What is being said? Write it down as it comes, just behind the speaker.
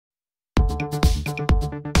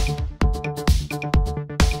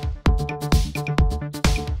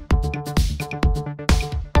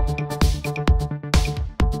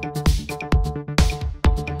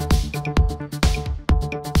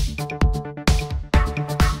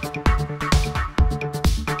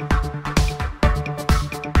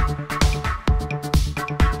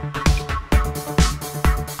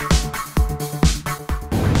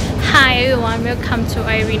welcome to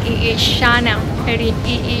Irene EE channel. Irene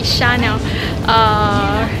EE channel.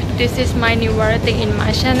 This is my new variety in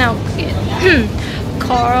my channel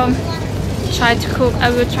called Try to Cook. I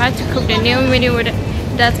will try to cook the new video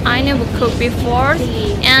that I never cooked before,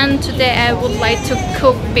 and today I would like to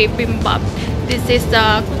cook Bibimbub. This is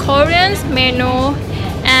the Korean menu,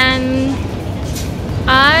 and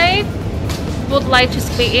I would like to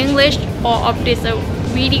speak English all of this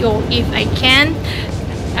video if I can.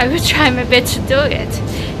 I will try my best to do it.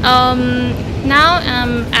 Now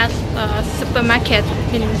I'm at a supermarket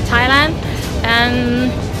in Thailand,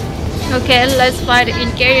 and okay, let's find the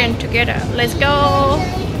ingredients together. Let's go.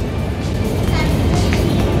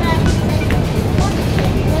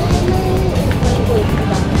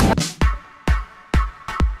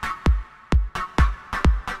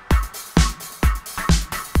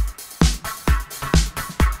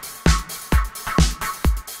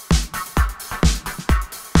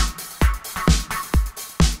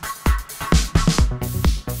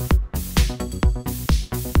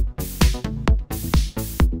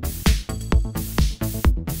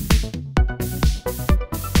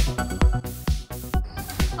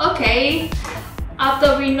 Okay,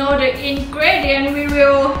 after we know the ingredient, we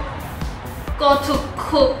will go to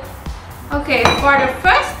cook. Okay, for the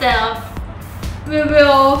first step, we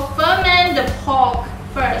will ferment the pork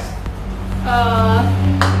first.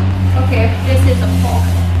 Okay, this is the pork.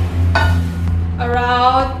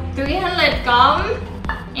 Around 300 grams,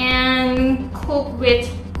 and cook with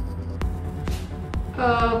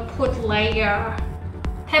put layer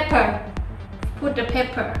pepper. Put the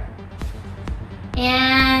pepper.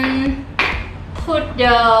 And put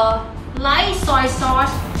the light soy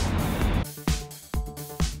sauce.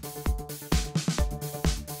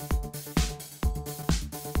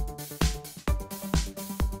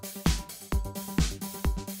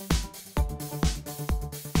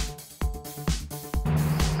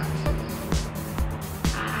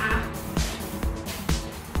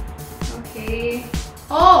 Okay.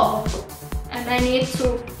 Oh, and I need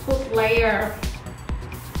to put layer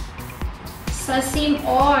sesame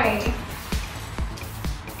oil.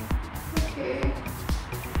 Okay.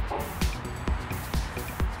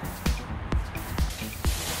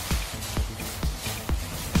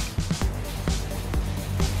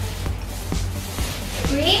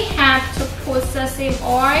 We have to put sesame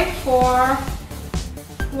oil for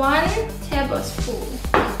 1 tablespoon,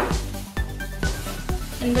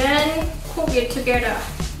 and then cook it together,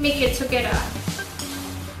 mix it together.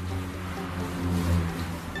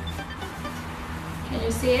 Can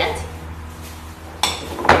you see it?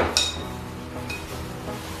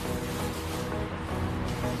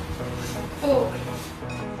 Oh,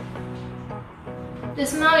 the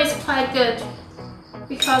smell is quite good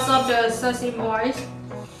because of the sesame oil.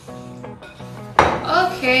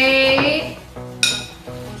 Okay,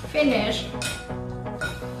 finished.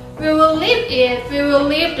 We will leave it. We will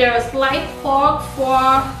leave the sliced pork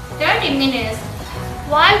for 30 minutes.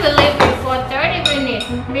 Why we leave it for 30 minutes?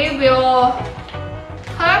 We will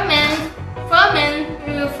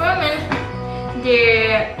ferment the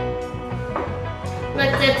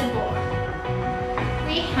vegetable.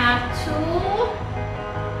 We have to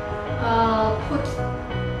put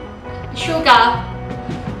sugar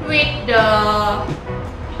with the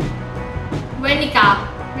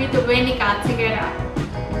vinegar together.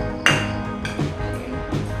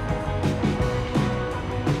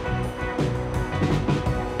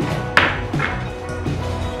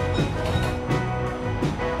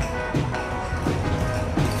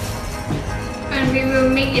 We will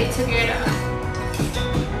mix it together.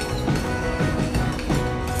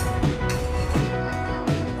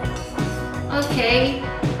 Okay,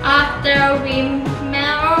 after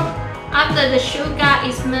the sugar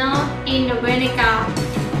is melted in the vinegar,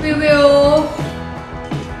 we will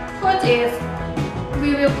put it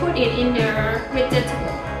in the vegetable.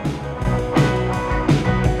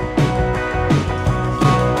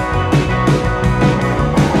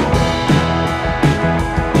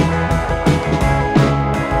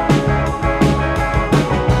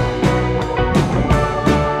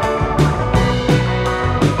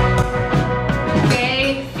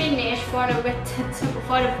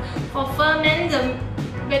 For ferment the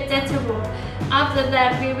vegetable. After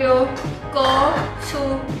that, we will go to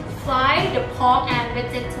fry the pork and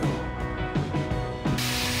vegetable.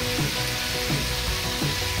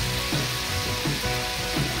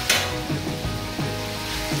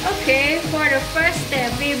 Okay, for the first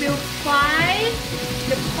step, we will fry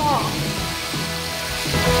the pork.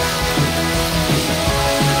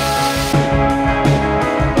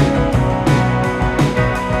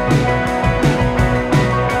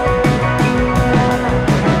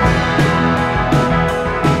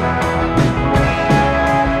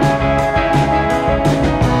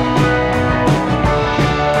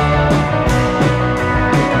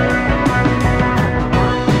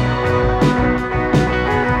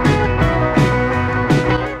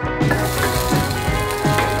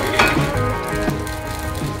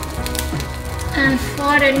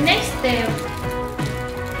 For the next step,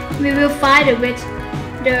 we will fry the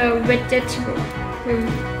vegetable.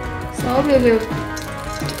 So we will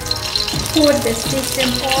put the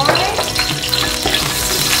sesame oil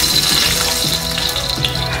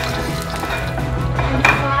and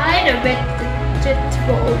fry the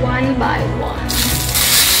vegetable one by one.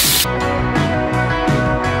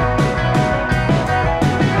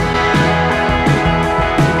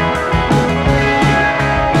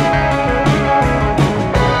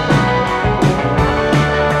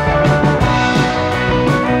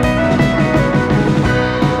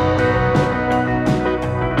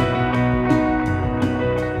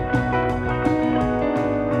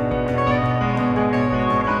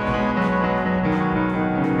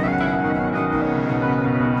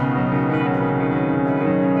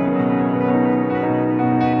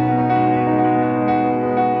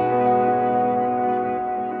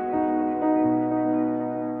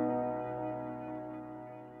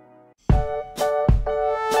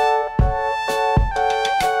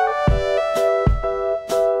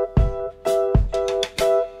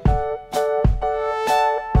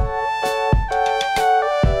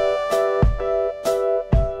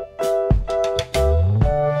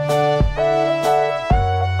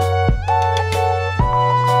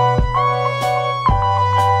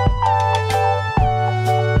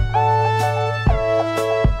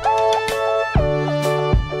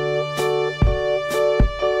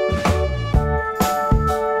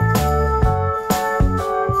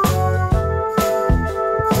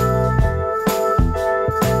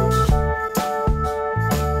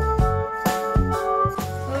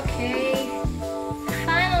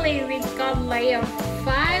 Layer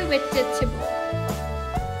 5 vegetables.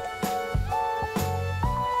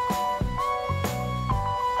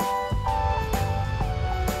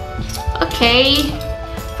 Okay,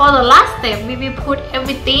 for the last step, we will put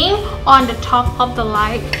everything on the top of the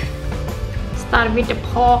light. Start with the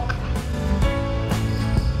pork.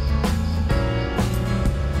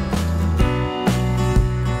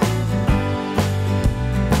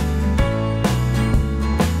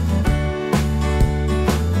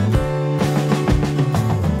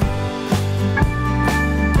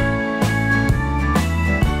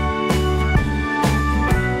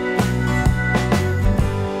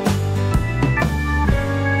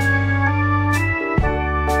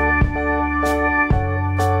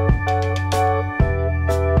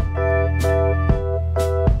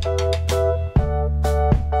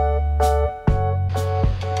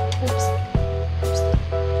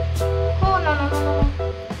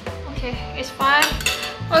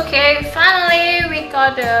 Okay, finally we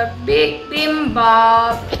got the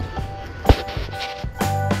Bibimbub.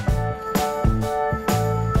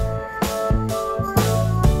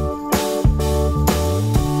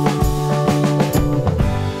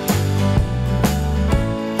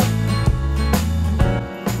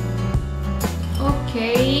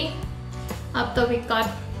 Okay, after we got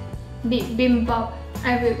Bibimbub,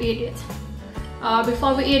 I will eat it.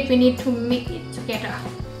 Before we eat, we need to mix it together.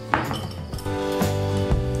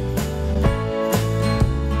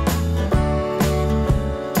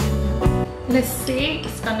 Let's see,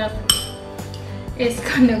 it's gonna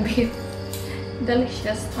be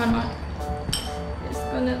delicious or not. It's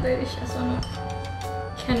gonna be delicious or not.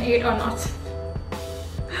 Can eat or not.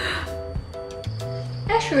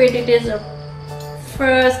 Actually, this is the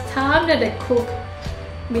first time that I cook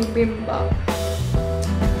bibimbap.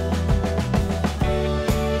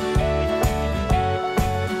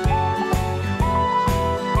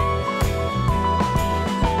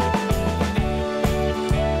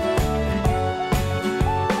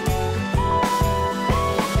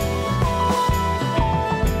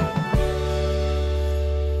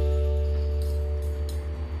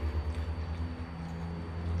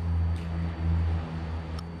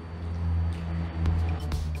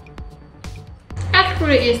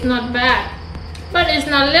 Actually, it's not bad, but it's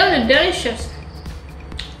not really delicious.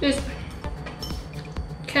 It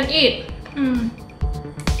can eat.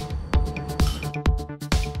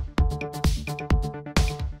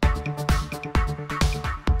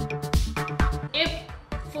 If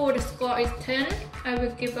for the score is 10, I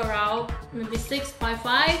will give around maybe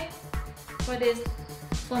 6.5 for this,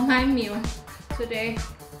 for my meal today.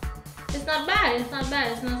 It's not bad. It's not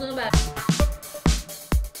bad. It's not so bad.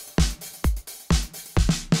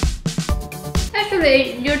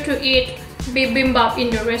 Actually, you to eat bibimbap in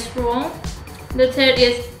the restaurant. The taste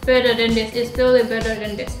is better than this. It's really better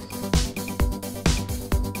than this.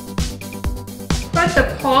 But the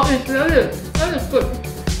pork is really good.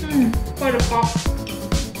 For the pork.